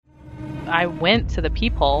I went to the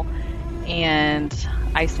peephole and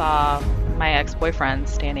I saw my ex-boyfriend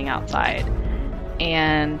standing outside.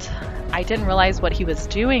 And I didn't realize what he was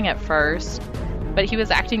doing at first, but he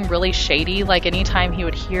was acting really shady. Like anytime he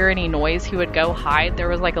would hear any noise, he would go hide. There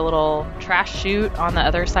was like a little trash chute on the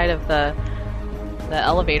other side of the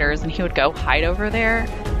elevators, and he would go hide over there.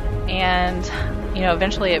 And,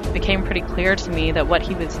 eventually it became pretty clear to me that what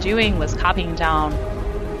he was doing was copying down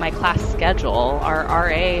my class schedule. Our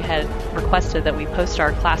RA had requested that we post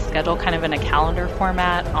our class schedule kind of in a calendar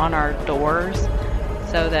format on our doors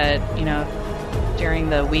so that,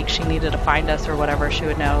 during the week she needed to find us or whatever, she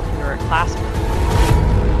would know if we were at class.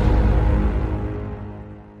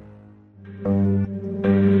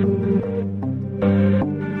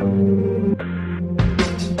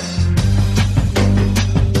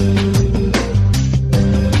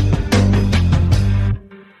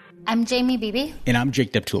 I'm Jamie Beebe. And I'm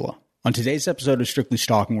Jake Deptula. On today's episode of Strictly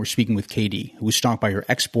Stalking, we're speaking with Katie, who was stalked by her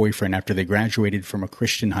ex-boyfriend after they graduated from a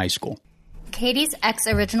Christian high school. Katie's ex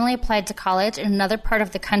originally applied to college in another part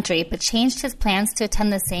of the country, but changed his plans to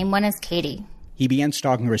attend the same one as Katie. He began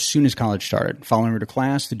stalking her as soon as college started, following her to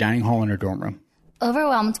class, the dining hall, and her dorm room.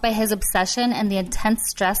 Overwhelmed by his obsession and the intense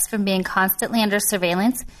stress from being constantly under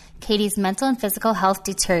surveillance, Katie's mental and physical health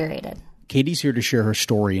deteriorated. Katie's here to share her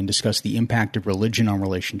story and discuss the impact of religion on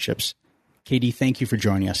relationships. Katie, thank you for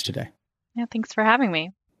joining us today. Yeah, thanks for having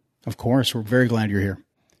me. Of course, we're very glad you're here.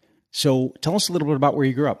 So tell us a little bit about where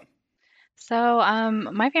you grew up. So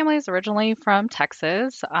my family is originally from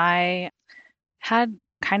Texas. I had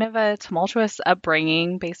kind of a tumultuous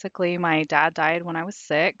upbringing. Basically, my dad died when I was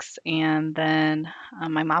 6, and then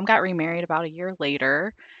my mom got remarried about a year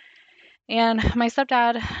later. And my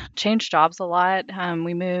stepdad changed jobs a lot.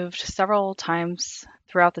 We moved several times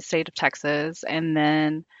throughout the state of Texas, and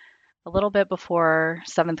then a little bit before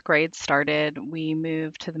 7th grade started, we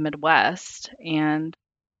moved to the Midwest. And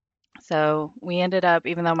so we ended up,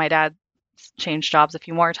 even though my dad changed jobs a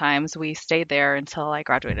few more times, we stayed there until I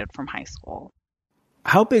graduated from high school.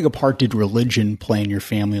 How big a part did religion play in your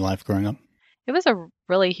family life growing up? It was a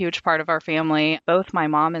really huge part of our family. Both my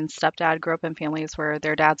mom and stepdad grew up in families where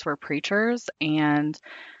their dads were preachers. And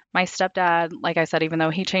my stepdad, like I said, even though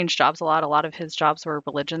he changed jobs a lot of his jobs were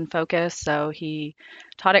religion focused. So he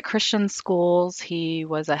taught at Christian schools. He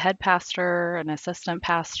was a head pastor, an assistant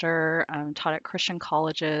pastor, taught at Christian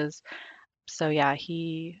colleges. So yeah,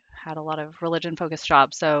 he had a lot of religion focused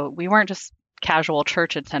jobs. So we weren't just casual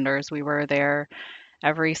church attenders. We were there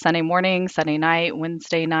every Sunday morning, Sunday night,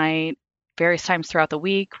 Wednesday night, various times throughout the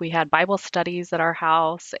week. We had Bible studies at our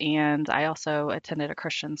house, and I also attended a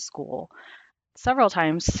Christian school several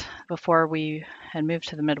times before we had moved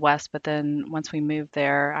to the Midwest. But then once we moved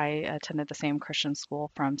there, I attended the same Christian school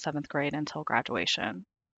from 7th grade until graduation.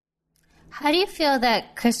 How do you feel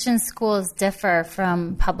that Christian schools differ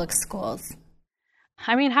from public schools?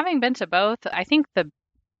 I mean, having been to both, I think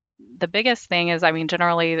the biggest thing is,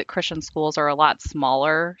 generally the Christian schools are a lot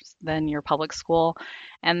smaller than your public school.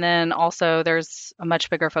 And then also there's a much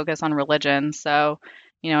bigger focus on religion. So,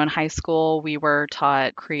 in high school, we were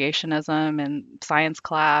taught creationism in science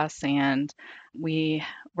class, and we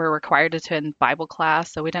were required to attend Bible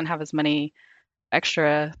class. So we didn't have as many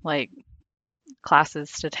extra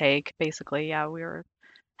classes to take. Basically, yeah, we were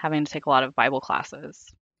having to take a lot of Bible classes.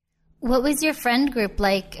 What was your friend group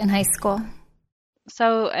like in high school?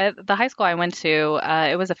 So at the high school I went to,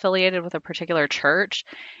 it was affiliated with a particular church,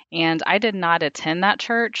 and I did not attend that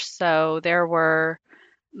church. So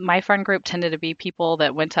my friend group tended to be people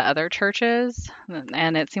that went to other churches,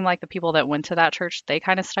 and it seemed like the people that went to that church, they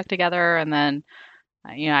kind of stuck together. And then,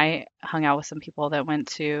 I hung out with some people that went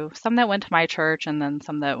to my church, and then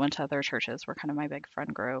some that went to other churches were kind of my big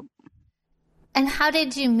friend group. And how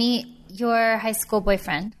did you meet your high school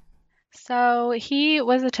boyfriend? So he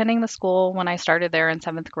was attending the school when I started there in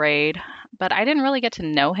 7th grade, but I didn't really get to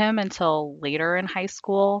know him until later in high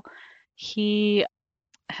school. He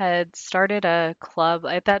had started a club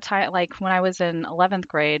at that time. Like when I was in 11th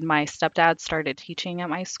grade, my stepdad started teaching at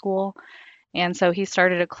my school. And so he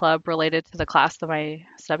started a club related to the class that my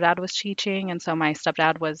stepdad was teaching. And so my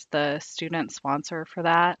stepdad was the student sponsor for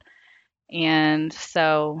that. And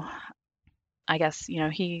so I guess,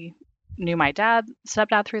 he knew my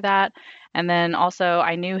stepdad through that. And then also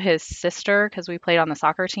I knew his sister because we played on the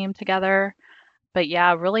soccer team together. But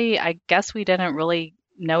yeah, really, I guess we didn't really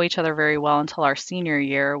know each other very well until our senior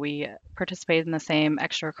year. We participated in the same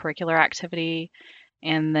extracurricular activity,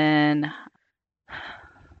 and then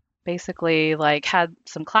basically had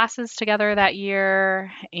some classes together that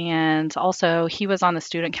year. And also he was on the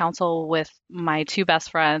student council with my 2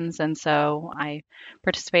 best friends. And so I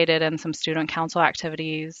participated in some student council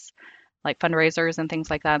activities like fundraisers and things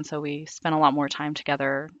like that. And so we spent a lot more time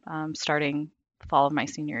together starting the fall of my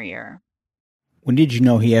senior year. When did you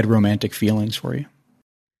know he had romantic feelings for you?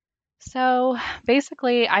 So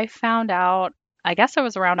basically, I found out, I guess it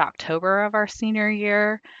was around October of our senior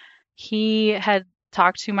year. He had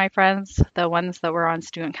talked to my friends, the ones that were on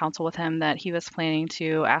student council with him, that he was planning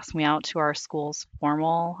to ask me out to our school's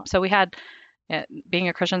formal. So we had, being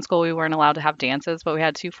a Christian school, we weren't allowed to have dances, but we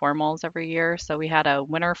had two formals every year. So we had a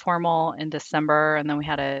winter formal in December, and then we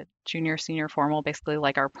had a junior senior formal, basically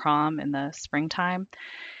like our prom in the springtime.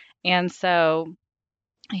 And so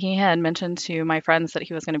he had mentioned to my friends that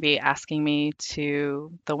he was going to be asking me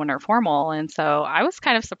to the winter formal. And so I was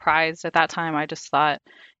kind of surprised at that time. I just thought,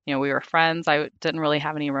 we were friends. I didn't really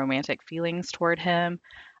have any romantic feelings toward him.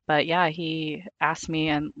 But yeah, he asked me,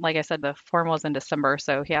 and like I said, the formal was in December,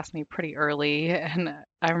 so he asked me pretty early. And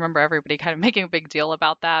I remember everybody kind of making a big deal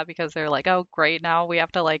about that because they're like, oh, great, now we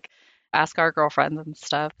have to like ask our girlfriends and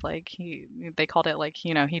stuff. Like they called it like,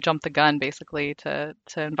 he jumped the gun basically to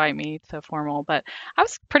invite me to formal. But I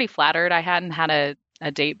was pretty flattered. I hadn't had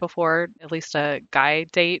a date before, at least a guy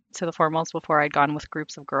date to the formals before. I'd gone with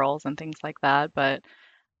groups of girls and things like that. But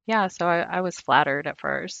yeah, so I was flattered at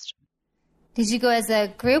first. Did you go as a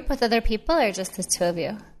group with other people or just the two of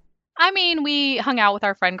you? I mean, we hung out with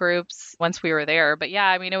our friend groups once we were there, but yeah,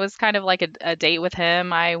 I mean, it was kind of like a date with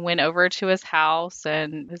him. I went over to his house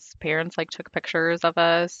and his parents like took pictures of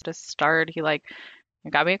us to start. He like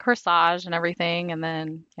got me a corsage and everything, and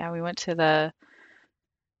then yeah, we went to the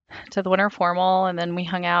winter formal, and then we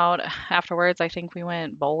hung out afterwards. I think we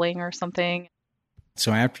went bowling or something.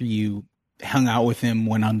 So after you hung out with him,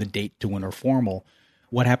 went on the date to winter formal,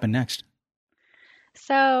 what happened next?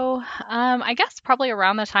 So, I guess probably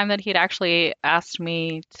around the time that he'd actually asked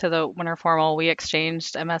me to the winter formal, we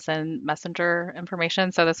exchanged MSN Messenger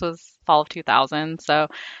information. So this was fall of 2000. So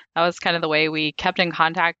that was kind of the way we kept in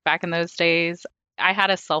contact back in those days. I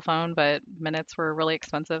had a cell phone, but minutes were really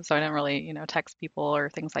expensive, so I didn't really, text people or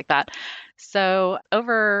things like that. So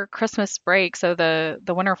over Christmas break, so the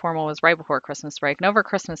winter formal was right before Christmas break, and over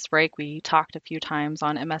Christmas break, we talked a few times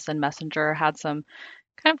on MSN Messenger, had some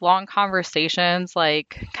kind of long conversations,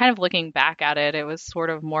 like kind of looking back at it, it was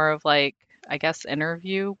sort of more of like, I guess,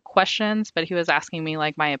 interview questions, but he was asking me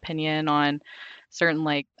like my opinion on certain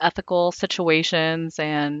like ethical situations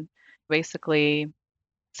and basically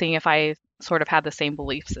seeing if I sort of had the same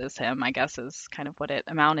beliefs as him, I guess is kind of what it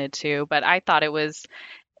amounted to. But I thought it was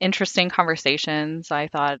interesting conversations. I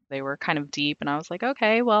thought they were kind of deep, and I was like,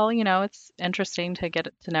 okay, well, it's interesting to get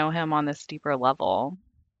to know him on this deeper level.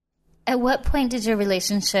 At what point did your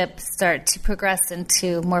relationship start to progress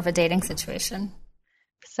into more of a dating situation?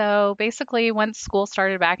 So basically, once school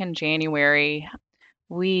started back in January,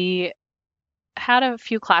 we had a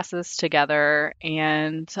few classes together,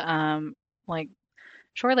 and like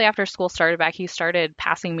shortly after school started back, he started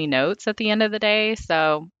passing me notes at the end of the day.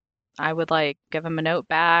 So I would like give him a note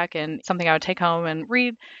back and something I would take home and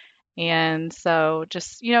read. And so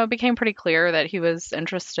just, it became pretty clear that he was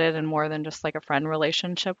interested in more than just like a friend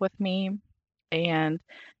relationship with me. And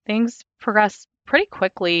things progressed pretty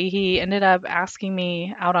quickly. He ended up asking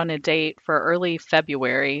me out on a date for early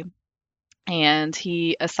February, and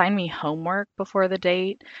he assigned me homework before the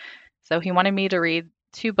date. So he wanted me to read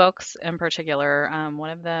two books in particular. One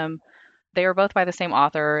of them, they were both by the same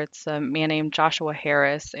author. It's a man named Joshua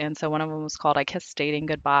Harris. And so one of them was called I Kissed Dating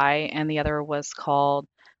Goodbye, and the other was called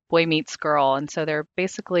Boy Meets Girl. And so they're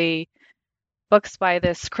basically books by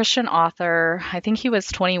this Christian author. I think he was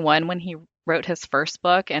 21 when he wrote his first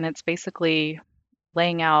book, and it's basically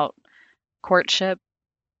laying out courtship,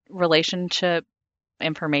 relationship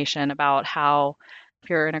information about how if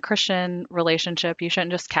you're in a Christian relationship, you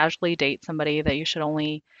shouldn't just casually date somebody, that you should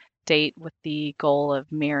only date with the goal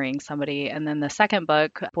of marrying somebody. And then the second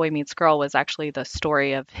book, Boy Meets Girl, was actually the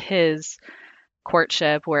story of his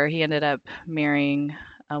courtship where he ended up marrying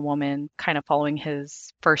a woman kind of following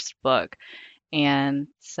his first book. And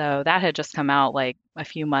so that had just come out like a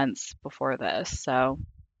few months before this. So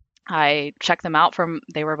I checked them out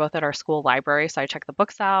they were both at our school library. So I checked the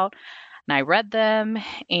books out and I read them,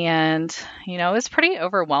 and, it was pretty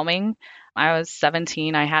overwhelming. I was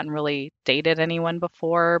 17. I hadn't really dated anyone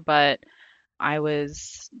before, but I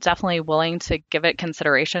was definitely willing to give it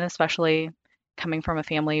consideration, especially coming from a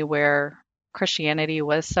family where Christianity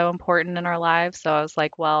was so important in our lives. So I was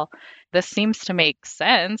like, well, this seems to make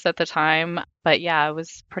sense at the time. But yeah, it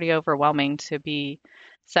was pretty overwhelming to be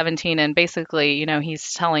 17. And basically,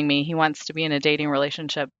 he's telling me he wants to be in a dating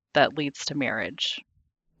relationship that leads to marriage.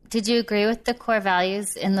 Did you agree with the core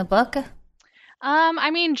values in the book?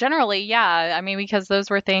 I mean, generally, yeah. I mean, because those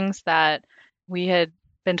were things that we had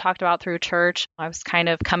been talked about through church. I was kind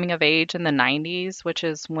of coming of age in the 90s, which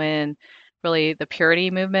is when really the purity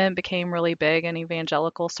movement became really big in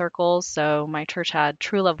evangelical circles. So my church had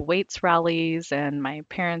True Love Waits rallies, and my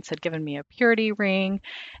parents had given me a purity ring.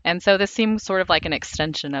 And so this seems sort of like an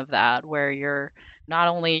extension of that, where you're not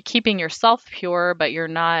only keeping yourself pure, but you're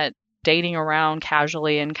not dating around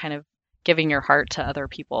casually and kind of giving your heart to other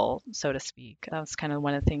people, so to speak. That's kind of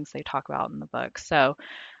one of the things they talk about in the book. So,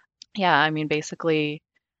 yeah, I mean, basically,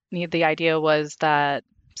 the idea was that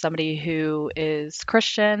somebody who is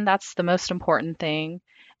Christian, that's the most important thing.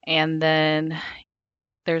 And then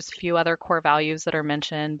there's a few other core values that are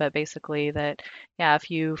mentioned, but basically that, yeah, if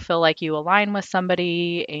you feel like you align with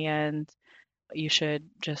somebody, and you should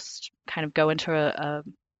just kind of go into a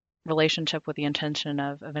relationship with the intention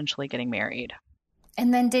of eventually getting married.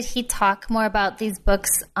 And then did he talk more about these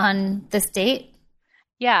books on this date?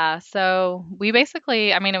 Yeah, so we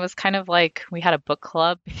basically, I mean, it was kind of like we had a book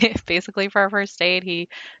club basically for our first date. He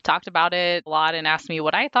talked about it a lot and asked me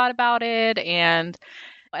what I thought about it. And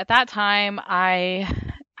at that time, I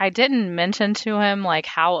didn't mention to him like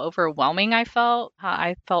how overwhelming I felt.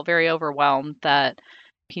 I felt very overwhelmed that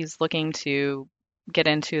he's looking to get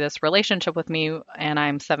into this relationship with me, and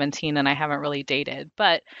I'm 17 and I haven't really dated.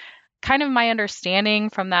 But kind of my understanding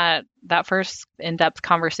from that first in-depth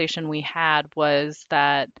conversation we had was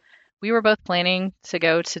that we were both planning to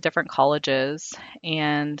go to different colleges,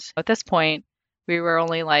 and at this point we were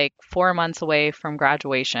only like 4 months away from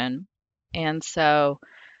graduation. And so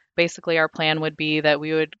basically our plan would be that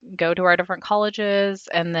we would go to our different colleges,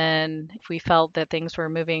 and then if we felt that things were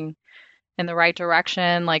moving in the right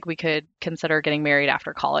direction, like we could consider getting married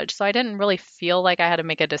after college. So I didn't really feel like I had to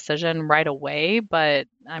make a decision right away, but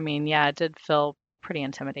I mean, yeah, it did feel pretty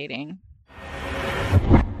intimidating.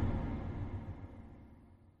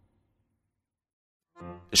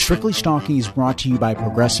 Strictly Stalking is brought to you by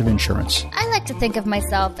Progressive Insurance. I like to think of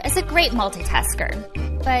myself as a great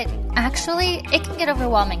multitasker, but actually, it can get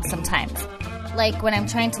overwhelming sometimes. Like when I'm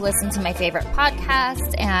trying to listen to my favorite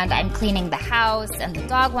podcast and I'm cleaning the house and the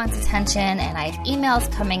dog wants attention and I have emails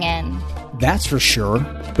coming in. That's for sure.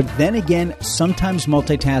 But then again, sometimes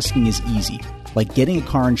multitasking is easy, like getting a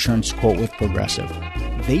car insurance quote with Progressive.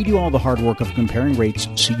 They do all the hard work of comparing rates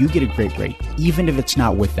so you get a great rate, even if it's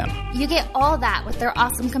not with them. You get all that with their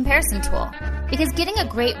awesome comparison tool. Because getting a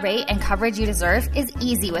great rate and coverage you deserve is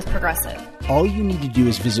easy with Progressive. All you need to do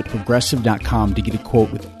is visit Progressive.com to get a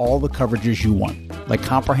quote with all the coverages you want, like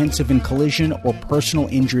comprehensive and collision or personal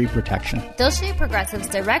injury protection. They'll show you Progressive's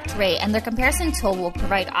direct rate, and their comparison tool will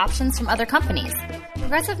provide options from other companies.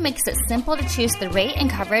 Progressive makes it simple to choose the rate and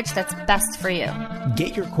coverage that's best for you.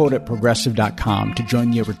 Get your quote at Progressive.com to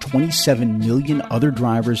join the over 27 million other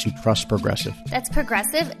drivers who trust Progressive. That's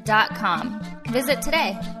Progressive.com. Visit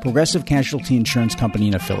today. Progressive Casualty Insurance Company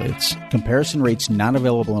and Affiliates. Comparison rates not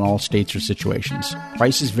available in all states or situations.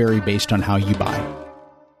 Prices vary based on how you buy.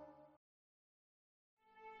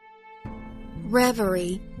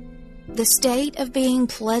 Reverie. The state of being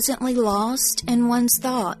pleasantly lost in one's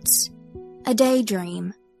thoughts. A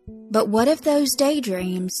daydream. But what if those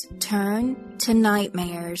daydreams turn to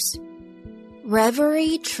nightmares?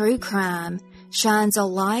 Reverie True Crime shines a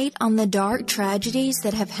light on the dark tragedies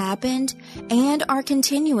that have happened and are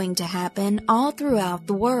continuing to happen all throughout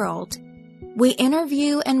the world. We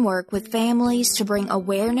interview and work with families to bring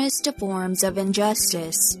awareness to forms of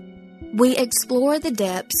injustice. We explore the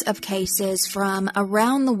depths of cases from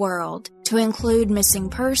around the world to include missing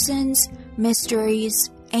persons, mysteries,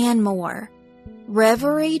 and more.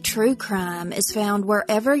 Reverie True Crime is found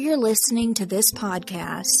wherever you're listening to this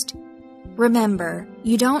podcast. Remember,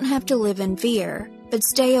 you don't have to live in fear, but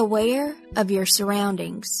stay aware of your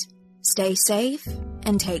surroundings. Stay safe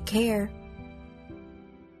and take care.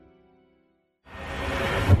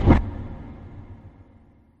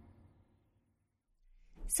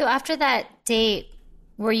 So after that date,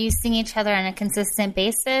 were you seeing each other on a consistent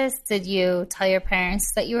basis? Did you tell your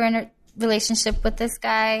parents that you were in a relationship with this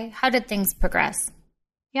guy? How did things progress?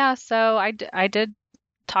 Yeah, so I did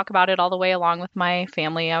talk about it all the way along with my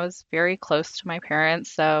family. I was very close to my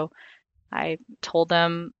parents, so I told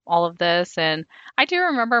them all of this. And I do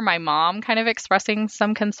remember my mom kind of expressing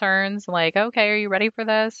some concerns, like, okay, are you ready for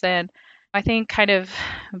this? And I think kind of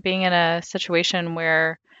being in a situation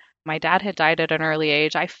where my dad had died at an early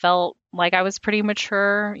age, I felt like I was pretty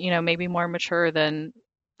mature, maybe more mature than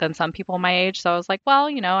some people my age. So I was like, well,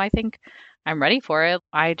 I think I'm ready for it.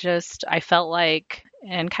 I felt like,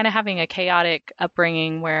 and kind of having a chaotic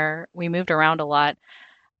upbringing where we moved around a lot,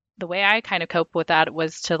 the way I kind of cope with that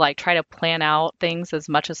was to like try to plan out things as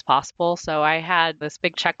much as possible. So I had this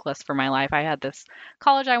big checklist for my life. I had this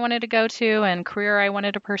college I wanted to go to and career I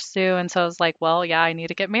wanted to pursue. And so I was like, well, yeah, I need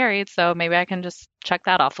to get married. So maybe I can just check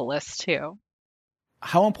that off the list too.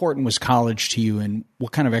 How important was college to you, and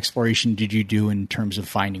what kind of exploration did you do in terms of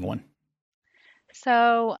finding one?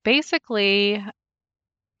 So basically,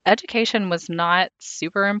 education was not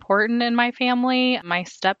super important in my family. My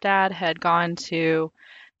stepdad had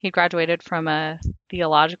he graduated from a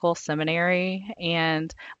theological seminary,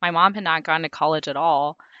 and my mom had not gone to college at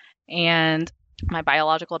all. And my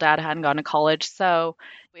biological dad hadn't gone to college. So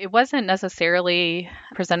it wasn't necessarily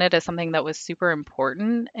presented as something that was super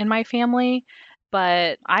important in my family,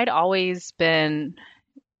 but I'd always been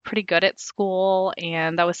pretty good at school,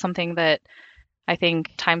 and that was something that I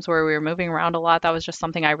think times where we were moving around a lot, that was just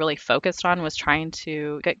something I really focused on, was trying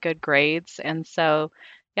to get good grades. And so,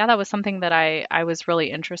 yeah, that was something that I was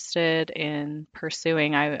really interested in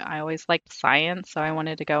pursuing. I always liked science, so I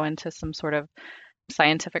wanted to go into some sort of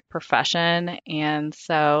scientific profession. And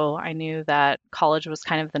so I knew that college was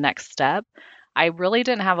kind of the next step. I really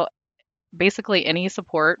didn't have basically any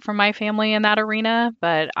support from my family in that arena,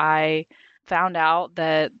 but I found out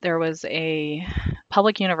that there was a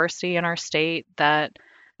public university in our state that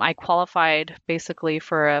I qualified basically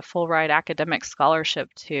for a full ride academic scholarship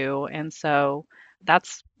to. And so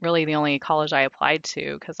that's really the only college I applied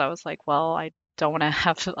to, because I was like, well, I don't want to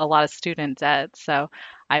have a lot of student debt. So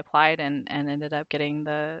I applied and ended up getting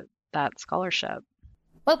that scholarship.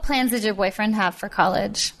 What plans did your boyfriend have for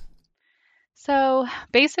college? So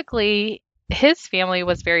basically, his family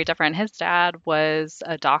was very different. His dad was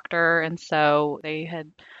a doctor, and so they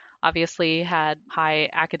had obviously had high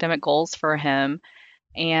academic goals for him.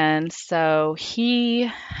 And so he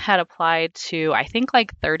had applied to, I think,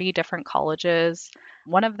 like 30 different colleges.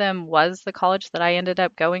 One of them was the college that I ended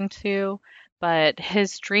up going to, but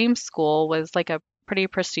his dream school was like a pretty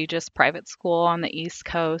prestigious private school on the East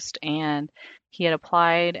Coast, and he had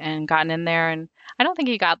applied and gotten in there. And I don't think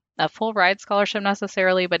he got a full ride scholarship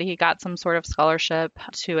necessarily, but he got some sort of scholarship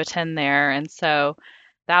to attend there. And so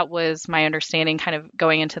that was my understanding kind of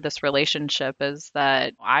going into this relationship, is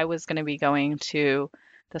that I was going to be going to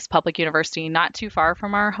this public university not too far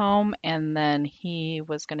from our home, and then he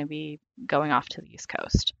was going to be going off to the East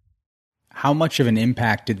Coast. How much of an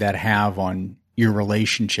impact did that have on your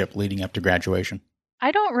relationship leading up to graduation?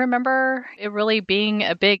 I don't remember it really being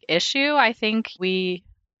a big issue. I think we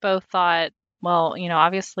both thought, well,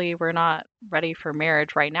 obviously we're not ready for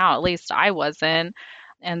marriage right now. At least I wasn't.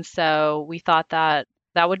 And so we thought that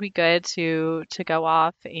that would be good to go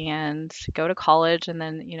off and go to college, and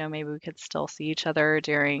then, maybe we could still see each other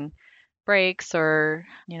during breaks or,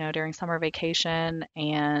 during summer vacation,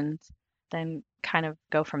 and then kind of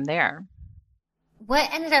go from there.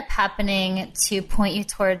 What ended up happening to point you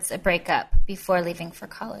towards a breakup before leaving for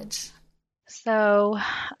college? So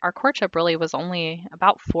our courtship really was only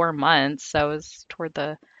about 4 months. So it was toward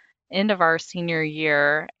the end of our senior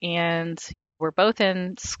year, and we're both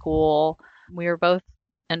in school. We were both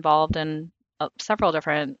involved in several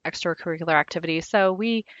different extracurricular activities. So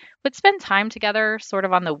we would spend time together sort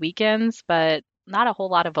of on the weekends, but not a whole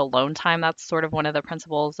lot of alone time. That's sort of one of the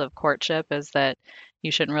principles of courtship, is that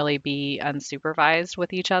you shouldn't really be unsupervised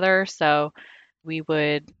with each other. So we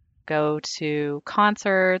would go to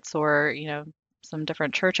concerts or, some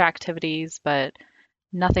different church activities, but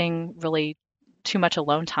nothing really too much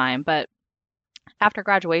alone time. But after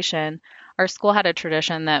graduation, our school had a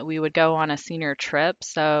tradition that we would go on a senior trip.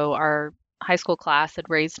 So our high school class had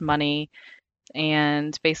raised money,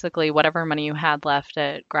 and basically whatever money you had left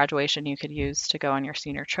at graduation, you could use to go on your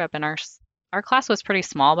senior trip. And our class was pretty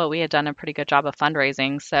small, but we had done a pretty good job of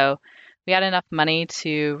fundraising. So we had enough money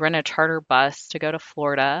to rent a charter bus to go to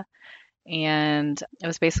Florida. And it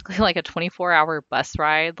was basically like a 24-hour bus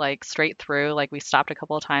ride, like straight through. Like we stopped a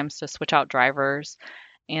couple of times to switch out drivers.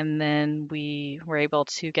 And then we were able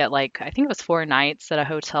to get I think it was 4 nights at a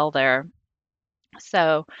hotel there.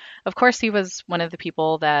 So, of course, he was one of the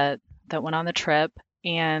people that went on the trip.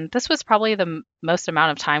 And this was probably the most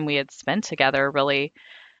amount of time we had spent together, really.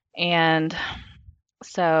 And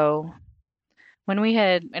so when we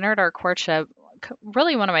had entered our courtship,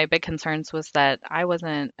 really one of my big concerns was that I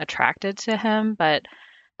wasn't attracted to him. But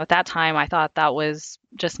at that time, I thought that was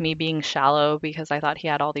just me being shallow, because I thought he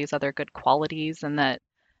had all these other good qualities and that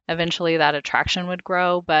eventually that attraction would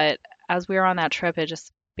grow. But as we were on that trip, it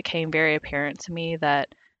just became very apparent to me that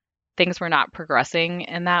things were not progressing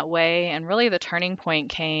in that way. And really the turning point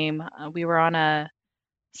came, we were on a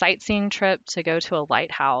sightseeing trip to go to a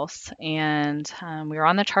lighthouse, and we were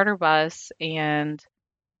on the charter bus, and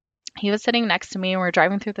he was sitting next to me and we are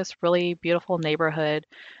driving through this really beautiful neighborhood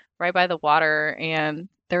right by the water, and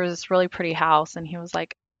there was this really pretty house, and he was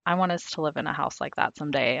like, I want us to live in a house like that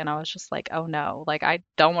someday. And I was just like, oh no, like I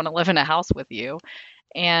don't want to live in a house with you.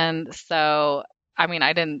 And so, I mean,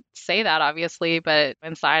 I didn't say that obviously, but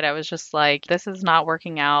inside I was just like, this is not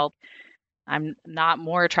working out. I'm not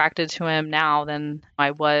more attracted to him now than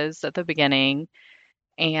I was at the beginning.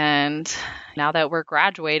 And now that we're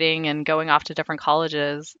graduating and going off to different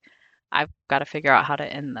colleges, I've got to figure out how to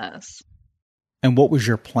end this. And what was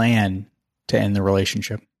your plan to end the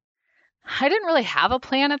relationship? I didn't really have a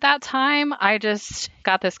plan at that time. I just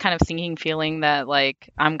got this kind of sinking feeling that like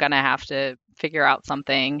I'm going to have to figure out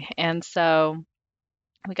something. And so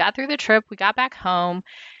we got through the trip, we got back home,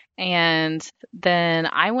 and then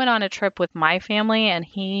I went on a trip with my family and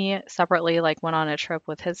he separately like went on a trip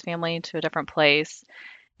with his family to a different place.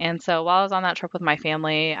 And so while I was on that trip with my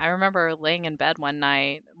family, I remember laying in bed one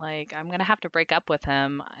night, like, I'm going to have to break up with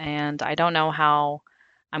him. And I don't know how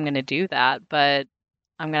I'm going to do that, but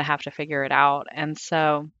I'm going to have to figure it out. And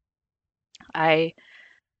so I,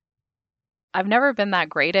 I've never been that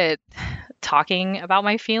great at talking about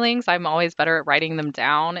my feelings. I'm always better at writing them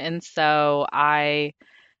down. And so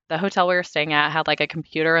the hotel we were staying at had like a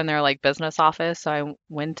computer in their like business office. So I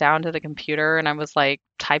went down to the computer and I was like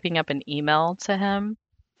typing up an email to him.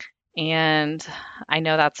 And I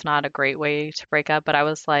know that's not a great way to break up, but I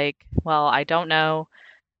was like, well, I don't know.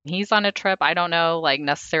 He's on a trip. I don't know, like,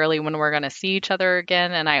 necessarily when we're going to see each other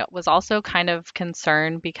again. And I was also kind of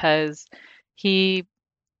concerned because he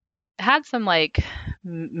had some like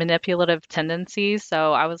manipulative tendencies.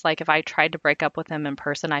 So I was like, if I tried to break up with him in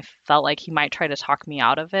person, I felt like he might try to talk me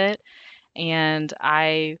out of it. And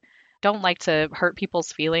I don't like to hurt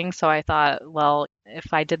people's feelings. So I thought, well,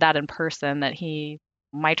 if I did that in person, that he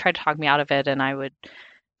might try to talk me out of it and I would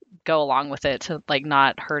go along with it to like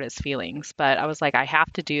not hurt his feelings. But I was like, I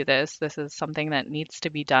have to do this. This is something that needs to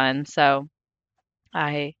be done. So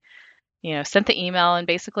I, sent the email and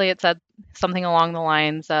basically it said something along the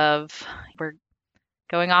lines of, we're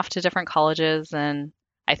going off to different colleges and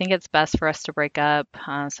I think it's best for us to break up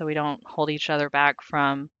so we don't hold each other back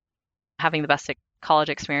from having the best college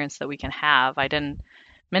experience that we can have. I didn't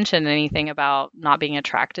mention anything about not being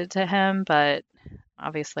attracted to him, but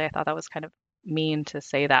obviously I thought that was kind of mean to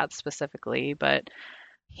say that specifically. But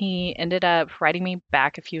he ended up writing me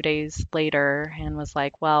back a few days later and was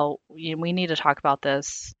like, well, we need to talk about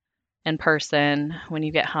this in person when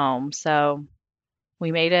you get home. So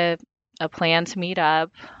we made a plan to meet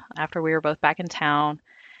up after we were both back in town.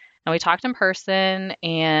 And we talked in person,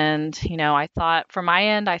 and, I thought from my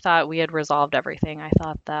end, I thought we had resolved everything. I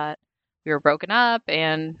thought that we were broken up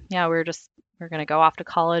and yeah, we're going to go off to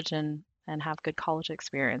college and have good college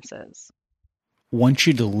experiences. Once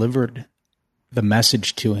you delivered the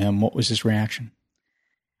message to him, what was his reaction?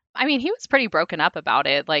 I mean, he was pretty broken up about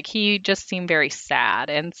it. Like, he just seemed very sad.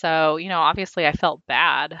 And so, obviously I felt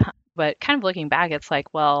bad, but kind of looking back, it's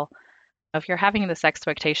like, well, if you're having this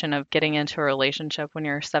expectation of getting into a relationship when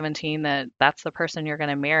you're 17, that's the person you're going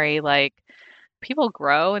to marry, like, people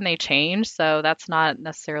grow and they change. So that's not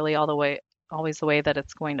necessarily always the way that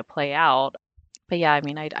it's going to play out. But yeah, I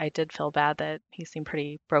mean, I did feel bad that he seemed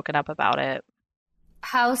pretty broken up about it.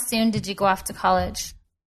 How soon did you go off to college?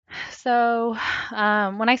 So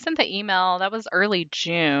when I sent the email, that was early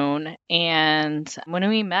June. And when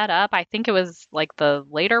we met up, I think it was like the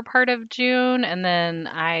later part of June. And then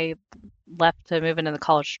I left to move into the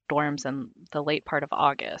college dorms in the late part of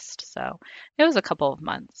August. So it was a couple of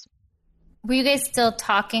months. Were you guys still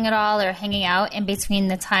talking at all or hanging out in between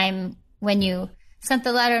the time when you sent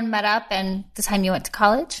the letter and met up and the time you went to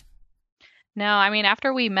college? No, I mean,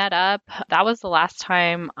 after we met up, that was the last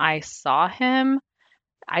time I saw him.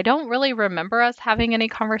 I don't really remember us having any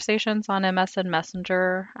conversations on MSN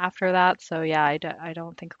Messenger after that. So yeah, I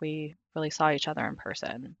don't think we really saw each other in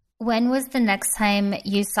person. When was the next time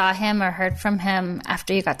you saw him or heard from him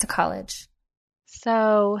after you got to college?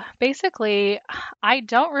 So basically, I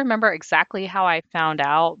don't remember exactly how I found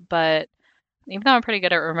out, but even though I'm pretty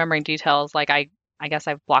good at remembering details, like I guess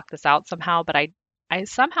I've blocked this out somehow, but I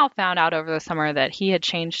somehow found out over the summer that he had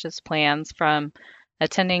changed his plans from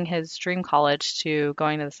attending his dream college to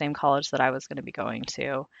going to the same college that I was going to be going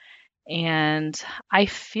to. And I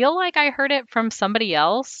feel like I heard it from somebody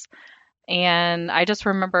else. And I just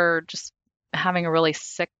remember just having a really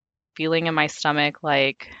sick feeling in my stomach.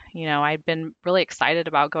 Like, I'd been really excited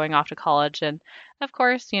about going off to college. And of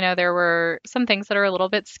course, there were some things that are a little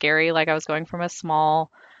bit scary. Like I was going from a small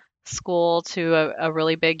school to a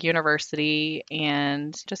really big university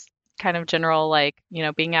and just kind of general, like,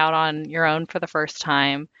 being out on your own for the first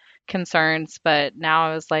time. concerns. But now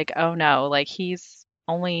I was like, oh no, like he's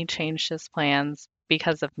only changed his plans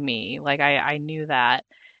because of me. Like I knew that.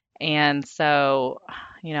 And so,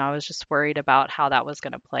 I was just worried about how that was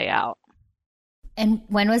going to play out. And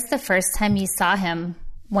when was the first time you saw him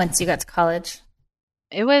once you got to college?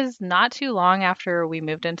 It was not too long after we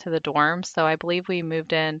moved into the dorm. So I believe we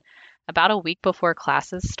moved in about a week before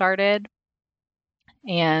classes started.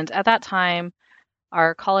 And at that time,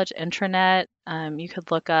 our college intranet, you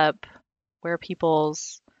could look up where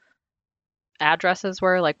people's addresses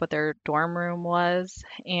were, like what their dorm room was.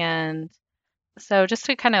 And so just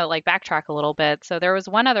to kind of like backtrack a little bit, so there was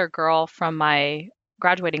one other girl from my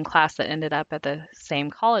graduating class that ended up at the same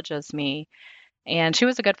college as me, and she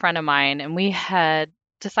was a good friend of mine, and we had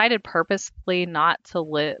decided purposefully not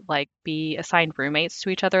to be assigned roommates to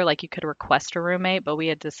each other. Like you could request a roommate, but we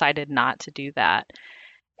had decided not to do that.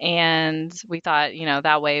 And we thought,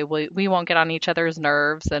 that way we won't get on each other's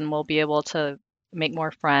nerves and we'll be able to make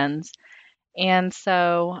more friends. And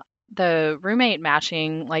so the roommate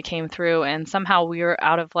matching like came through, and somehow we were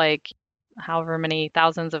out of like however many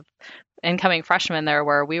thousands of incoming freshmen there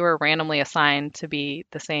were, we were randomly assigned to be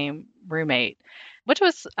the same roommate, which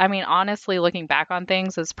was, I mean, honestly, looking back on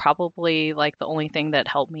things, is probably like the only thing that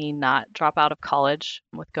helped me not drop out of college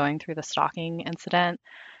with going through the stalking incident.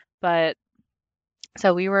 But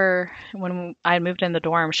so when I moved in the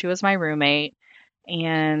dorm, she was my roommate,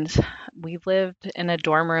 and we lived in a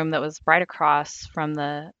dorm room that was right across from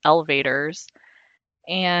the elevators.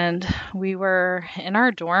 And we were in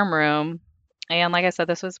our dorm room. And like I said,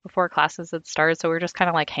 this was before classes had started. So we were just kind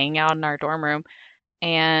of like hanging out in our dorm room.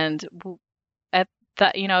 And at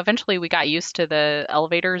eventually we got used to the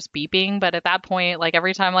elevators beeping. But at that point, like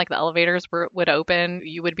every time like the elevators would open,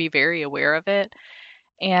 you would be very aware of it.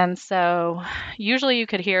 And so usually you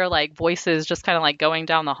could hear like voices just kind of like going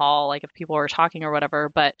down the hall, like if people were talking or whatever,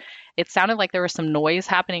 but it sounded like there was some noise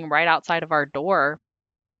happening right outside of our door.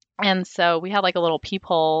 And so we had like a little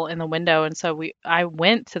peephole in the window. And so I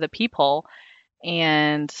went to the peephole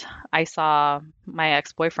and I saw my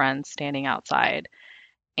ex-boyfriend standing outside.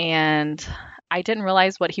 And I didn't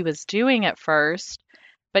realize what he was doing at first,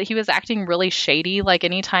 but he was acting really shady. Like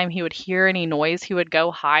anytime he would hear any noise, he would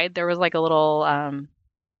go hide. There was like a little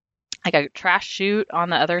like a trash chute on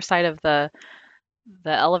the other side of the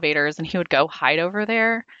elevators, and he would go hide over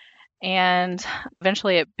there. And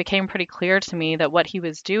eventually it became pretty clear to me that what he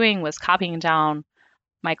was doing was copying down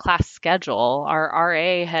my class schedule. Our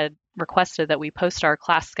RA had requested that we post our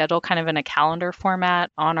class schedule kind of in a calendar format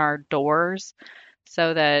on our doors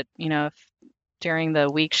so that, if during the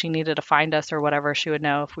week she needed to find us or whatever, she would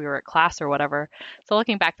know if we were at class or whatever. So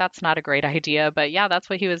looking back, that's not a great idea, but yeah, that's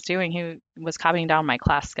what he was doing. He was copying down my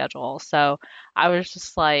class schedule. So I was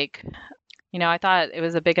just like, I thought it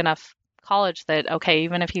was a big enough college that, okay,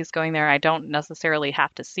 even if he's going there, I don't necessarily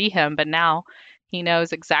have to see him, but now he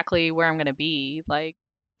knows exactly where I'm going to be, like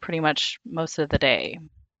pretty much most of the day.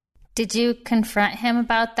 Did you confront him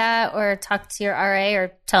about that or talk to your RA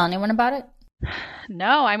or tell anyone about it?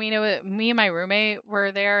 No, I mean, me and my roommate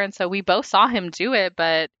were there, and so we both saw him do it,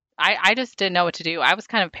 but I just didn't know what to do. I was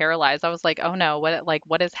kind of paralyzed. I was like, oh no,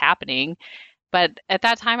 what is happening? But at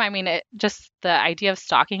that time, I mean, just the idea of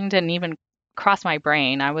stalking didn't even cross my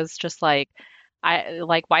brain. I was just like,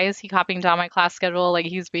 why is he copying down my class schedule? Like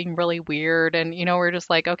he's being really weird. And, we're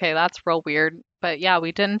just like, okay, that's real weird. But yeah,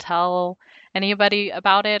 we didn't tell anybody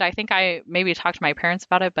about it. I think I maybe talked to my parents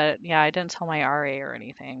about it, but yeah, I didn't tell my RA or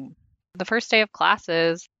anything. The first day of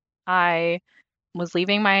classes, I was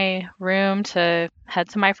leaving my room to head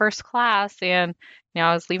to my first class. And,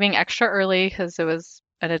 I was leaving extra early because it was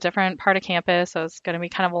at a different part of campus. So it's going to be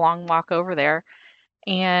kind of a long walk over there.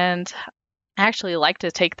 And I actually like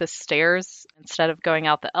to take the stairs instead of going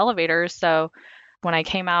out the elevator. So when I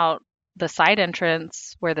came out the side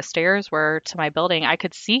entrance where the stairs were to my building, I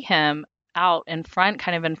could see him out in front,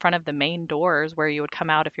 kind of in front of the main doors where you would come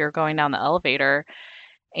out if you're going down the elevator.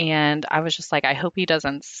 And I was just like, I hope he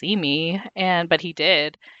doesn't see me. But he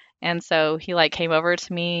did. And so he like came over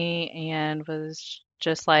to me and was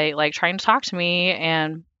just like trying to talk to me,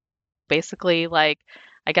 and basically like,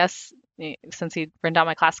 I guess since he'd written down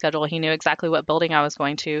my class schedule, he knew exactly what building I was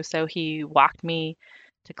going to. So he walked me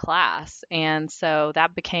to class. And so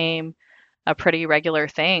that became a pretty regular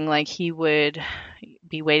thing. Like he would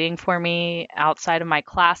be waiting for me outside of my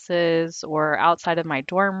classes or outside of my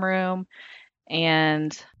dorm room.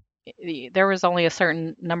 And there was only a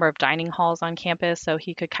certain number of dining halls on campus, so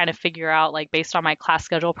he could kind of figure out, like based on my class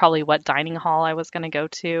schedule, probably what dining hall I was going to go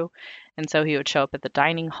to. And so he would show up at the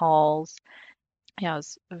dining halls. Yeah,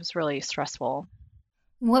 it was really stressful.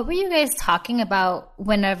 What were you guys talking about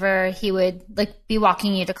whenever he would be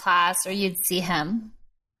walking you to class or you'd see him?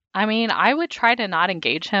 I mean, I would try to not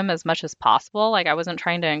engage him as much as possible. Like, I wasn't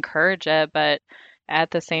trying to encourage it, but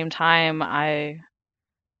at the same time, I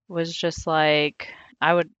was just like,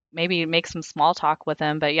 I would maybe make some small talk with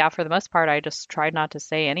him. But yeah, for the most part, I just tried not to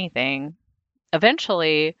say anything.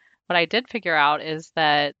 Eventually, what I did figure out is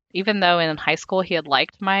that even though in high school he had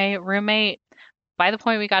liked my roommate, by the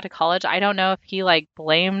point we got to college, I don't know if he like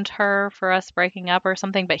blamed her for us breaking up or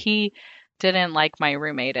something, but he didn't like my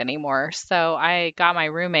roommate anymore. So I got my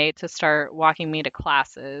roommate to start walking me to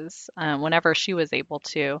classes whenever she was able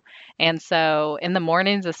to. And so in the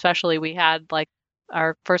mornings, especially, we had like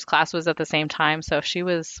our first class was at the same time. So if she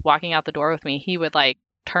was walking out the door with me, he would like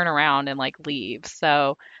turn around and like leave.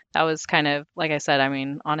 So that was kind of, like I said, I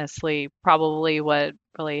mean, honestly, probably what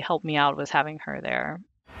really helped me out was having her there.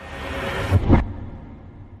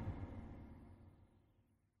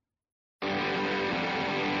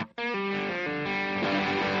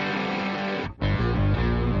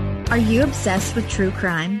 Are you obsessed with true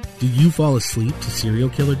crime? Do you fall asleep to serial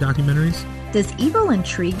killer documentaries? Does evil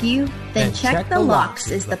intrigue you? Then Check the Locks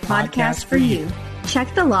is the podcast for you.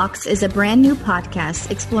 Check the Locks is a brand new podcast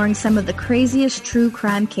exploring some of the craziest true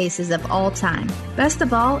crime cases of all time. Best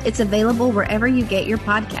of all, it's available wherever you get your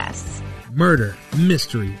podcasts. Murder,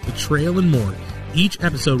 mystery, betrayal, and more. Each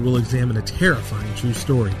episode will examine a terrifying true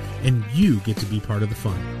story, and you get to be part of the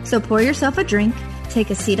fun. So pour yourself a drink, take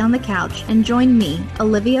a seat on the couch, and join me,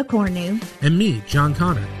 Olivia Cornu, and me, John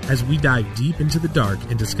Connor, as we dive deep into the dark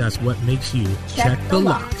and discuss what makes you check the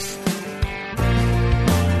locks.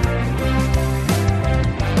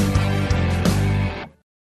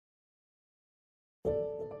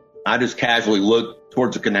 I just casually looked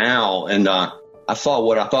towards the canal, and I saw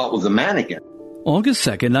what I thought was a mannequin. August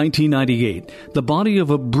 2nd, 1998, the body of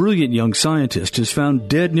a brilliant young scientist is found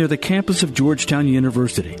dead near the campus of Georgetown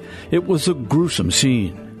University. It was a gruesome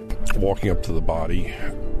scene. Walking up to the body,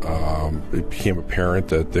 it became apparent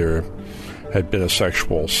that there had been a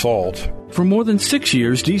sexual assault. For more than 6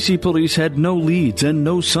 years, D.C. police had no leads and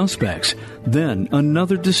no suspects. Then,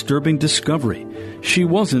 another disturbing discovery. She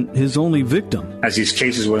wasn't his only victim. As these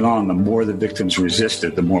cases went on, the more the victims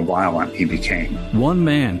resisted, the more violent he became. One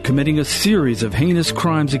man committing a series of heinous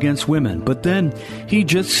crimes against women, but then he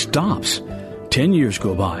just stops. 10 years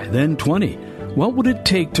go by, then 20. What would it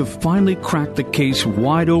take to finally crack the case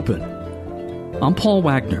wide open? I'm Paul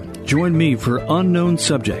Wagner. Join me for Unknown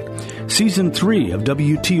Subject, Season 3 of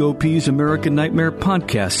WTOP's American Nightmare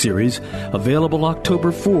podcast series, available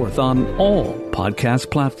October 4th on all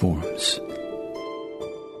podcast platforms.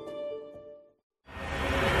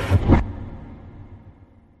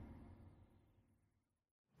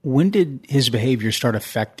 When did his behavior start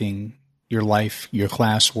affecting your life, your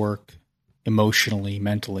classwork, emotionally,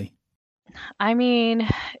 mentally? I mean,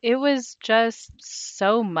 it was just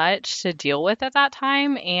so much to deal with at that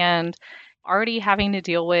time, and already having to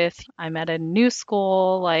deal with, I'm at a new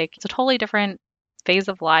school, like it's a totally different phase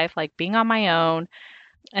of life, like being on my own.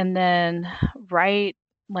 And then right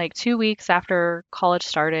like 2 weeks after college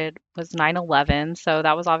started was 9/11. So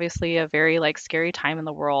that was obviously a very like scary time in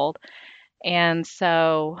the world. And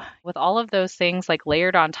so with all of those things like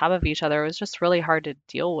layered on top of each other, it was just really hard to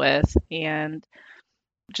deal with. And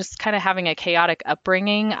just kind of having a chaotic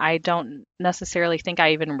upbringing, I don't necessarily think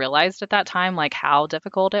I even realized at that time like how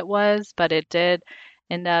difficult it was, but it did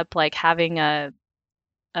end up like having a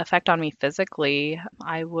effect on me physically.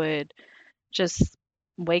 I would just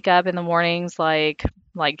wake up in the mornings like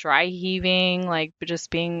dry heaving, like just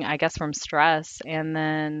being, I guess, from stress. And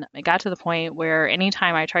then it got to the point where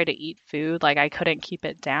anytime I tried to eat food, like I couldn't keep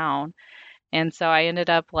it down. And so I ended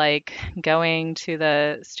up like going to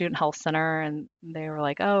the student health center, and they were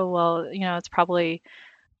like, oh, well, it's probably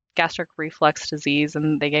gastric reflux disease.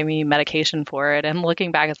 And they gave me medication for it. And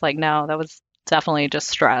looking back, it's like, no, that was definitely just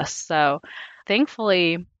stress. So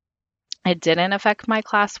thankfully, it didn't affect my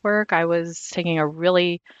classwork. I was taking a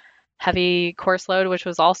really heavy course load, which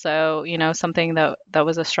was also, something that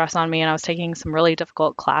was a stress on me. And I was taking some really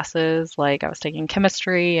difficult classes, like I was taking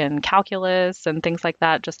chemistry and calculus and things like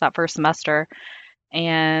that, just that first semester.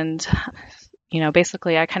 And,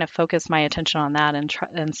 basically I kind of focused my attention on that and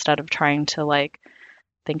instead of trying to like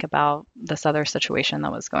think about this other situation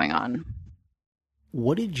that was going on.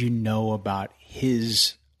 What did you know about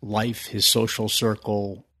his life, his social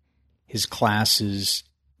circle, his classes,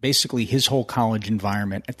 basically his whole college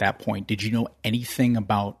environment at that point? Did you know anything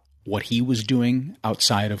about what he was doing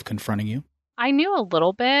outside of confronting you? I knew a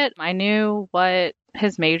little bit. I knew what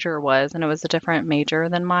his major was, and it was a different major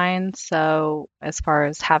than mine. So as far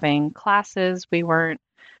as having classes, we weren't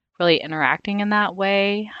really interacting in that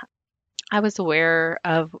way. I was aware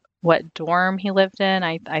of what dorm he lived in.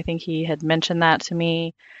 I think he had mentioned that to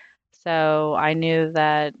me. So I knew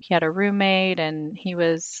that he had a roommate and he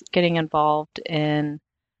was getting involved in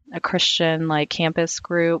a Christian like campus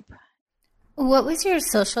group. What was your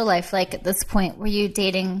social life like at this point? Were you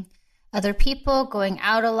dating other people, going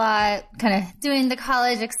out a lot, kind of doing the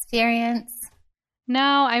college experience?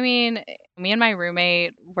 No, I mean, me and my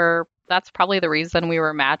roommate that's probably the reason we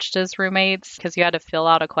were matched as roommates, because you had to fill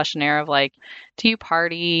out a questionnaire of like, do you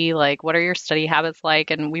party? Like, what are your study habits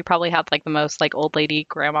like? And we probably had like the most like old lady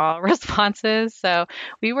grandma responses. So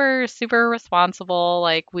we were super responsible.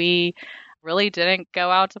 Like, we really didn't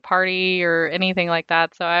go out to party or anything like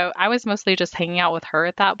that. So I was mostly just hanging out with her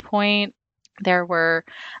at that point. There were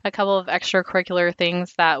a couple of extracurricular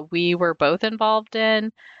things that we were both involved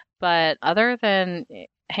in. But other than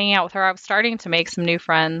hanging out with her, I was starting to make some new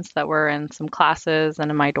friends that were in some classes and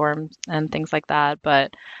in my dorm and things like that.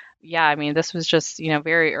 But yeah, I mean, this was just,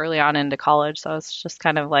 very early on into college. So it's just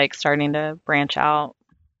kind of like starting to branch out.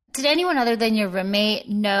 Did anyone other than your roommate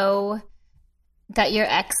know that your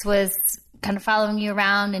ex was kind of following you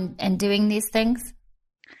around and doing these things?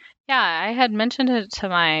 Yeah, I had mentioned it to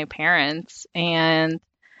my parents, and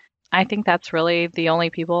I think that's really the only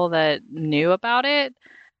people that knew about it.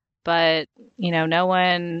 But, no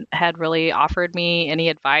one had really offered me any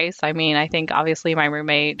advice. I mean, I think obviously my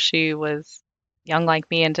roommate, she was young like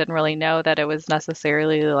me and didn't really know that it was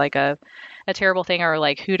necessarily like a terrible thing or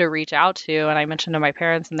like who to reach out to. And I mentioned to my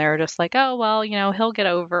parents and they were just like, oh, well, he'll get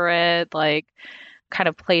over it, like kind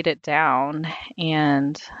of played it down.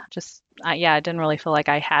 And just, I didn't really feel like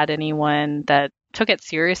I had anyone that took it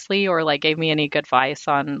seriously or like gave me any good advice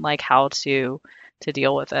on like how to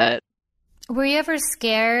deal with it. Were you ever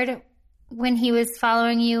scared when he was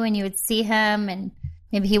following you and you would see him and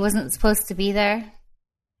maybe he wasn't supposed to be there?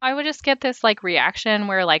 I would just get this like reaction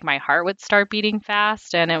where like my heart would start beating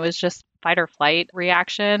fast and it was just fight or flight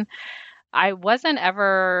reaction. I wasn't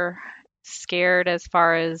ever scared as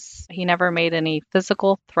far as he never made any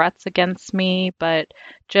physical threats against me, but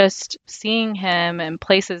just seeing him in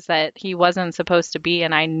places that he wasn't supposed to be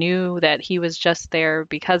and I knew that he was just there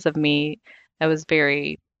because of me, it was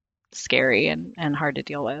very scary and hard to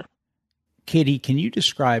deal with. Katie, can you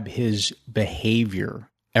describe his behavior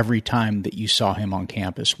every time that you saw him on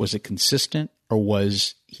campus? Was it consistent or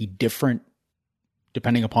was he different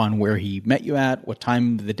depending upon where he met you at, what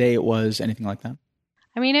time of the day it was, anything like that?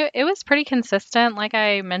 I mean, it was pretty consistent. Like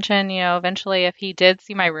I mentioned, eventually if he did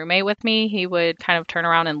see my roommate with me, he would kind of turn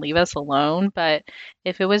around and leave us alone. But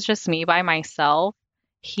if it was just me by myself,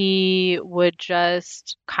 he would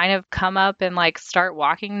just kind of come up and like start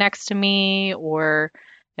walking next to me, or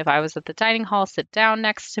if I was at the dining hall, sit down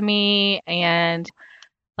next to me. And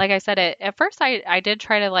like I said, at first I did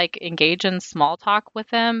try to like engage in small talk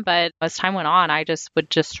with him, but as time went on, I just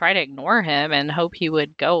would just try to ignore him and hope he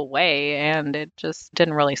would go away. And it just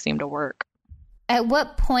didn't really seem to work. At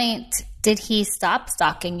what point did he stop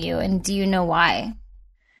stalking you? And do you know why?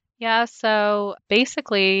 Yeah, so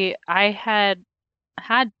basically I had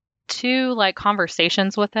two like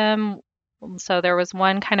conversations with him. So there was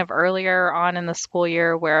one kind of earlier on in the school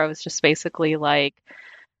year where I was just basically like,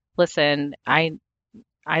 listen, I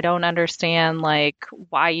don't understand like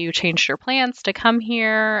why you changed your plans to come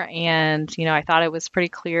here. And, I thought it was pretty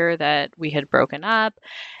clear that we had broken up,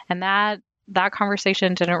 and that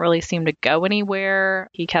conversation didn't really seem to go anywhere.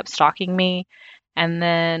 He kept stalking me. And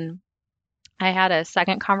then I had a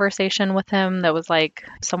second conversation with him that was like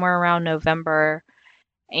somewhere around November,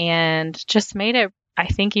 and just made it, I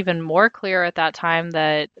think, even more clear at that time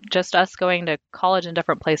that just us going to college in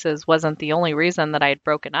different places wasn't the only reason that I had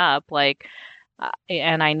broken up. Like,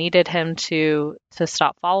 and I needed him to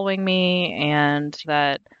stop following me, and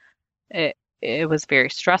that it was very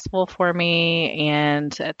stressful for me.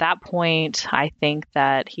 And at that point, I think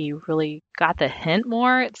that he really got the hint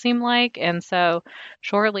more, it seemed like. And so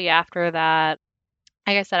shortly after that,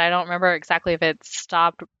 like I said, I don't remember exactly if it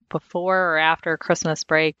stopped before or after Christmas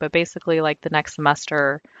break, but basically like the next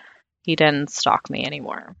semester, he didn't stalk me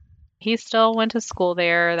anymore. He still went to school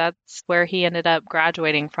there. That's where he ended up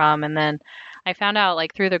graduating from. And then I found out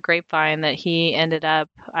like through the grapevine that he ended up,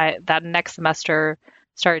 that next semester,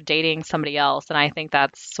 started dating somebody else. And I think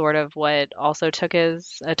that's sort of what also took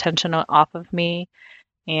his attention off of me.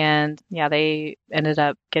 And yeah, they ended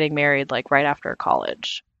up getting married like right after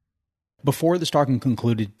college. Before the stalking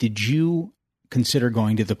concluded, did you consider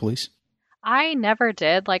going to the police? I never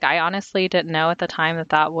did. Like, I honestly didn't know at the time that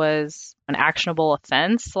that was an actionable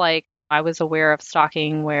offense. Like, I was aware of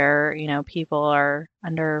stalking where, people are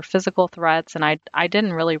under physical threats. And I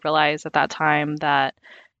didn't really realize at that time that,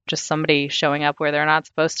 just somebody showing up where they're not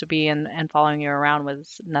supposed to be and following you around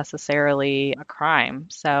was necessarily a crime.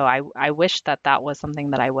 So I wish that that was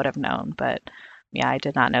something that I would have known, but yeah, I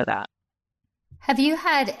did not know that. Have you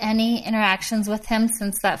had any interactions with him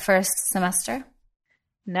since that first semester?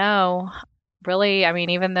 No, really. I mean,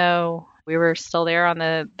 even though we were still there on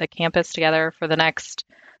the campus together for the next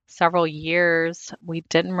several years, we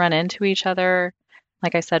didn't run into each other.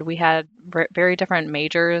 Like I said, we had very different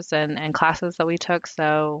majors and classes that we took.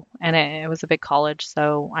 So, and it was a big college,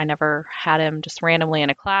 so I never had him just randomly in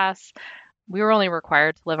a class. We were only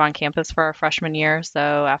required to live on campus for our freshman year. So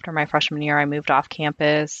after my freshman year, I moved off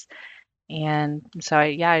campus. And so,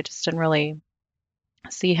 I just didn't really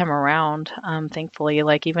see him around, thankfully.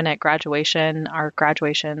 Like even at graduation, our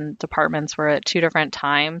graduation departments were at two different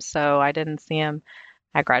times. So I didn't see him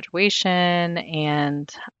at graduation.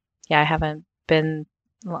 And I haven't been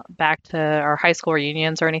back to our high school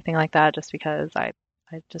reunions or anything like that just because I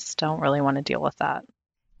just don't really want to deal with that.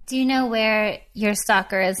 Do you know where your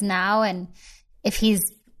stalker is now and if he's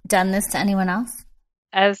done this to anyone else?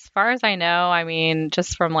 As far as I know, I mean,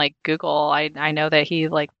 just from like Google, I know that he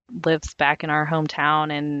like lives back in our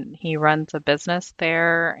hometown and he runs a business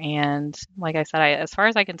there. And like I said, as far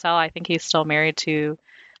as I can tell, I think he's still married to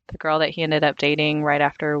the girl that he ended up dating right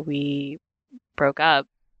after we broke up.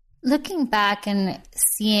 Looking back and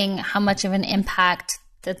seeing how much of an impact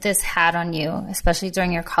that this had on you, especially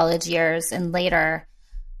during your college years and later,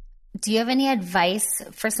 do you have any advice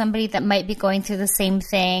for somebody that might be going through the same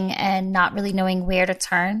thing and not really knowing where to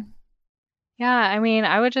turn? Yeah, I mean,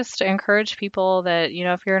 I would just encourage people that,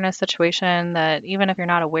 if you're in a situation that even if you're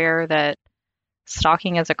not aware that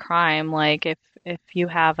stalking is a crime, like if you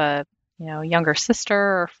have a, younger sister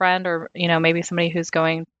or friend or, maybe somebody who's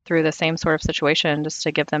going through the same sort of situation, just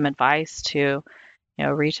to give them advice to,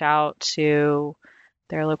 reach out to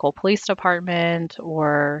their local police department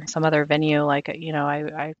or some other venue. Like,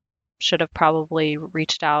 I should have probably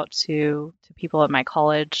reached out to people at my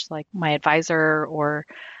college, like my advisor or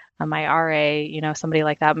my RA, somebody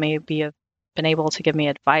like that may have been able to give me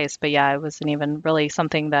advice. But yeah, it wasn't even really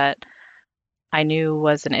something that I knew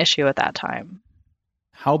was an issue at that time.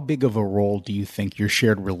 How big of a role do you think your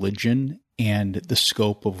shared religion and the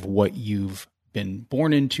scope of what you've been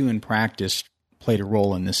born into and practiced played a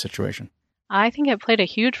role in this situation? I think it played a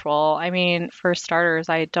huge role. I mean, for starters,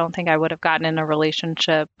 I don't think I would have gotten in a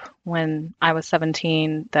relationship when I was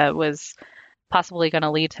 17 that was possibly going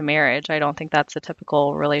to lead to marriage. I don't think that's a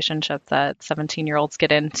typical relationship that 17-year-olds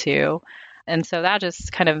get into. And so that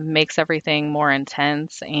just kind of makes everything more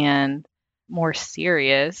intense and more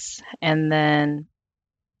serious. And then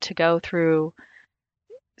to go through,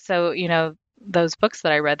 so, those books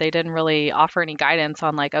that I read, they didn't really offer any guidance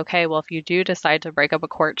on like, okay, well, if you do decide to break up a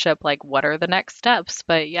courtship, like what are the next steps?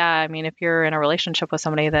 But yeah, I mean, if you're in a relationship with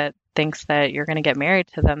somebody that thinks that you're going to get married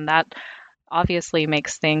to them, that obviously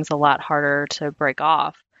makes things a lot harder to break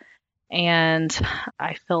off. And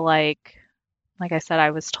I feel like I said,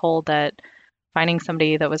 I was told that finding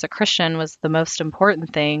somebody that was a Christian was the most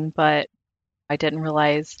important thing, but I didn't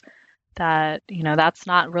realize that, that's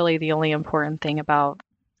not really the only important thing about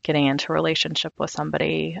getting into a relationship with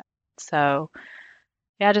somebody. So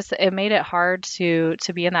yeah, just it made it hard to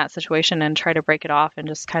be in that situation and try to break it off and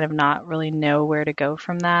just kind of not really know where to go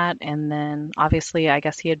from that. And then obviously, I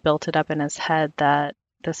guess he had built it up in his head that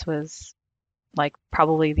this was like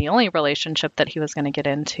probably the only relationship that he was going to get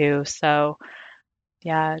into. So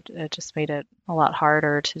yeah, it just made it a lot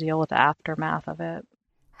harder to deal with the aftermath of it.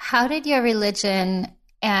 How did your religion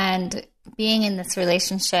and being in this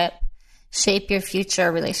relationship shape your future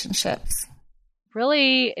relationships?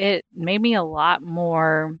 Really, it made me a lot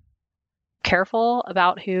more careful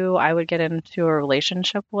about who I would get into a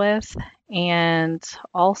relationship with. And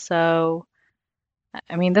also,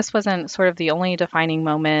 I mean, this wasn't sort of the only defining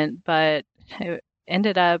moment, but it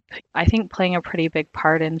ended up, I think, playing a pretty big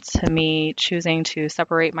part into me choosing to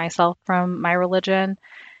separate myself from my religion.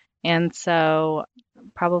 And so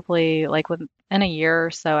probably like within a year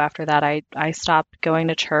or so after that, I stopped going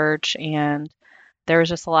to church, and there was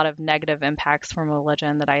just a lot of negative impacts from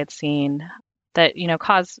religion that I had seen that,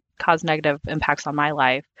 caused negative impacts on my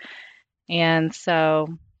life. And so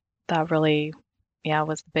that really,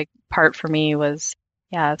 was the big part for me was,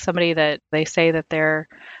 somebody that they say that they're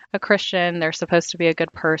a Christian, they're supposed to be a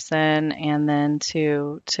good person, and then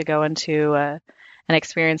to go into an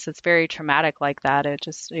experience that's very traumatic like that, it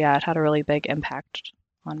just, it had a really big impact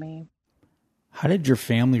on me. How did your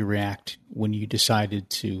family react when you decided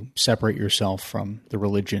to separate yourself from the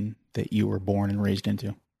religion that you were born and raised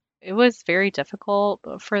into? It was very difficult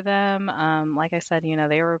for them. Like I said,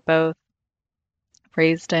 they were both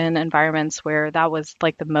raised in environments where that was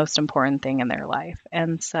like the most important thing in their life.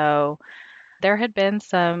 And so there had been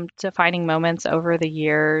some defining moments over the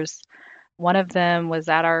years. One of them was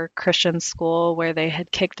at our Christian school where they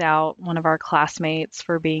had kicked out one of our classmates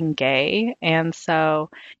for being gay. And so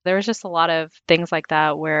there was just a lot of things like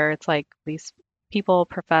that where it's like these people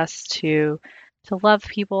profess to love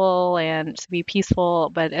people and to be peaceful,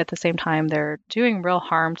 but at the same time, they're doing real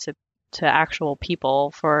harm to actual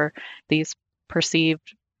people for these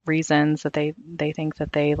perceived reasons that they think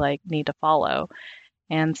that they like need to follow.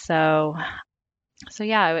 And so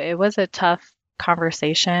yeah, it was a tough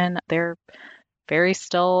conversation. They're very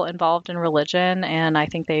still involved in religion, and I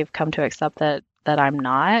think they've come to accept that I'm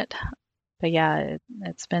not. But yeah,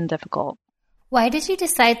 it's been difficult. Why did you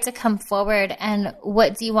decide to come forward, and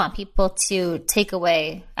what do you want people to take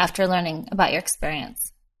away after learning about your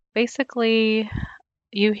experience? Basically,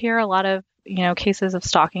 you hear a lot of, cases of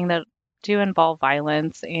stalking that do involve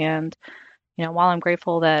violence, and while I'm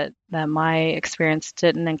grateful that my experience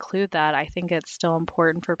didn't include that, I think it's still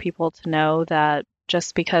important for people to know that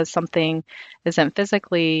just because something isn't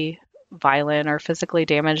physically violent or physically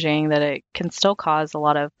damaging, that it can still cause a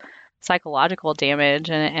lot of psychological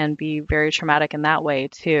damage and be very traumatic in that way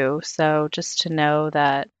too. So just to know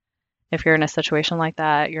that if you're in a situation like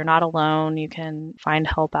that, you're not alone. You can find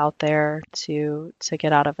help out there to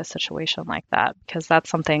get out of a situation like that, because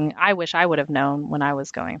that's something I wish I would have known when I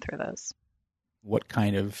was going through those. What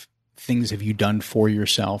kind of things have you done for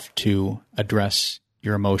yourself to address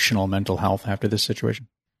your emotional, mental health after this situation?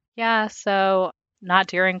 Yeah, so not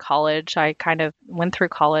during college. I kind of went through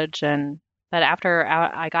college, but after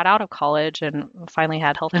I got out of college and finally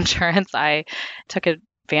had health insurance, I took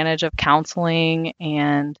advantage of counseling,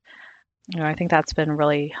 and I think that's been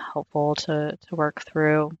really helpful to work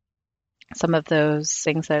through some of those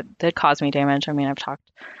things that did cause me damage. I mean, I've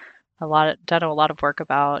done a lot of work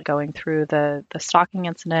about going through the stalking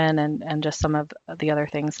incident and just some of the other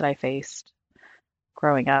things that I faced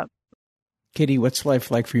growing up. Katie, what's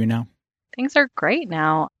life like for you now? Things are great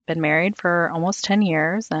now. Been married for almost 10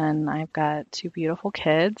 years, and I've got 2 beautiful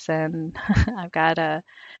kids, and I've got a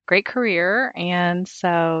great career. And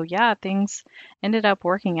so, yeah, things ended up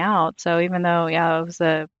working out. So even though, it was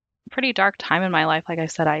a pretty dark time in my life, like I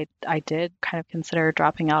said, I did kind of consider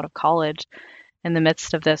dropping out of college in the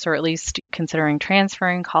midst of this, or at least considering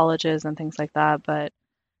transferring colleges and things like that. But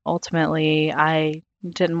ultimately, I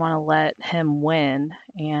didn't want to let him win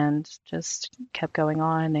and just kept going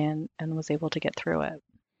on and was able to get through it.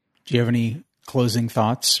 Do you have any closing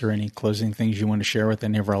thoughts or any closing things you want to share with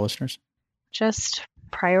any of our listeners? Just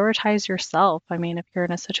prioritize yourself. I mean, if you're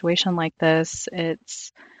in a situation like this,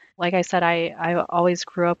 it's like I said, I always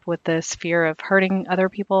grew up with this fear of hurting other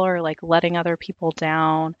people or like letting other people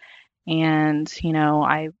down. And,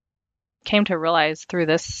 I came to realize through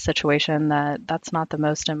this situation that that's not the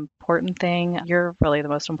most important thing. You're really the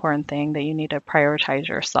most important thing, that you need to prioritize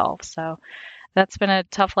yourself. So that's been a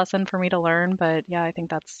tough lesson for me to learn. But yeah, I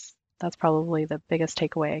think that's probably the biggest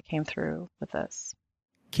takeaway I came through with this.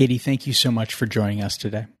 Katie, thank you so much for joining us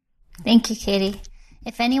today. Thank you, Katie.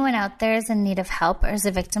 If anyone out there is in need of help or is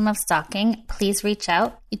a victim of stalking, please reach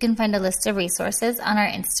out. You can find a list of resources on our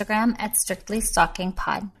Instagram at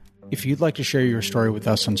StrictlyStalkingPod. If you'd like to share your story with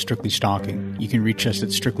us on Strictly Stalking, you can reach us at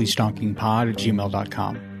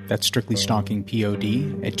strictlystalkingpod@gmail.com. That's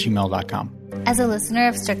strictlystalkingpod@gmail.com. As a listener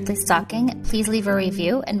of Strictly Stalking, please leave a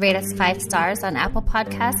review and rate us 5 stars on Apple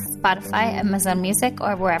Podcasts, Spotify, Amazon Music,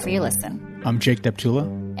 or wherever you listen. I'm Jake Deptula.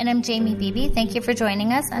 And I'm Jamie Beebe. Thank you for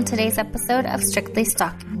joining us on today's episode of Strictly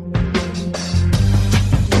Stalking.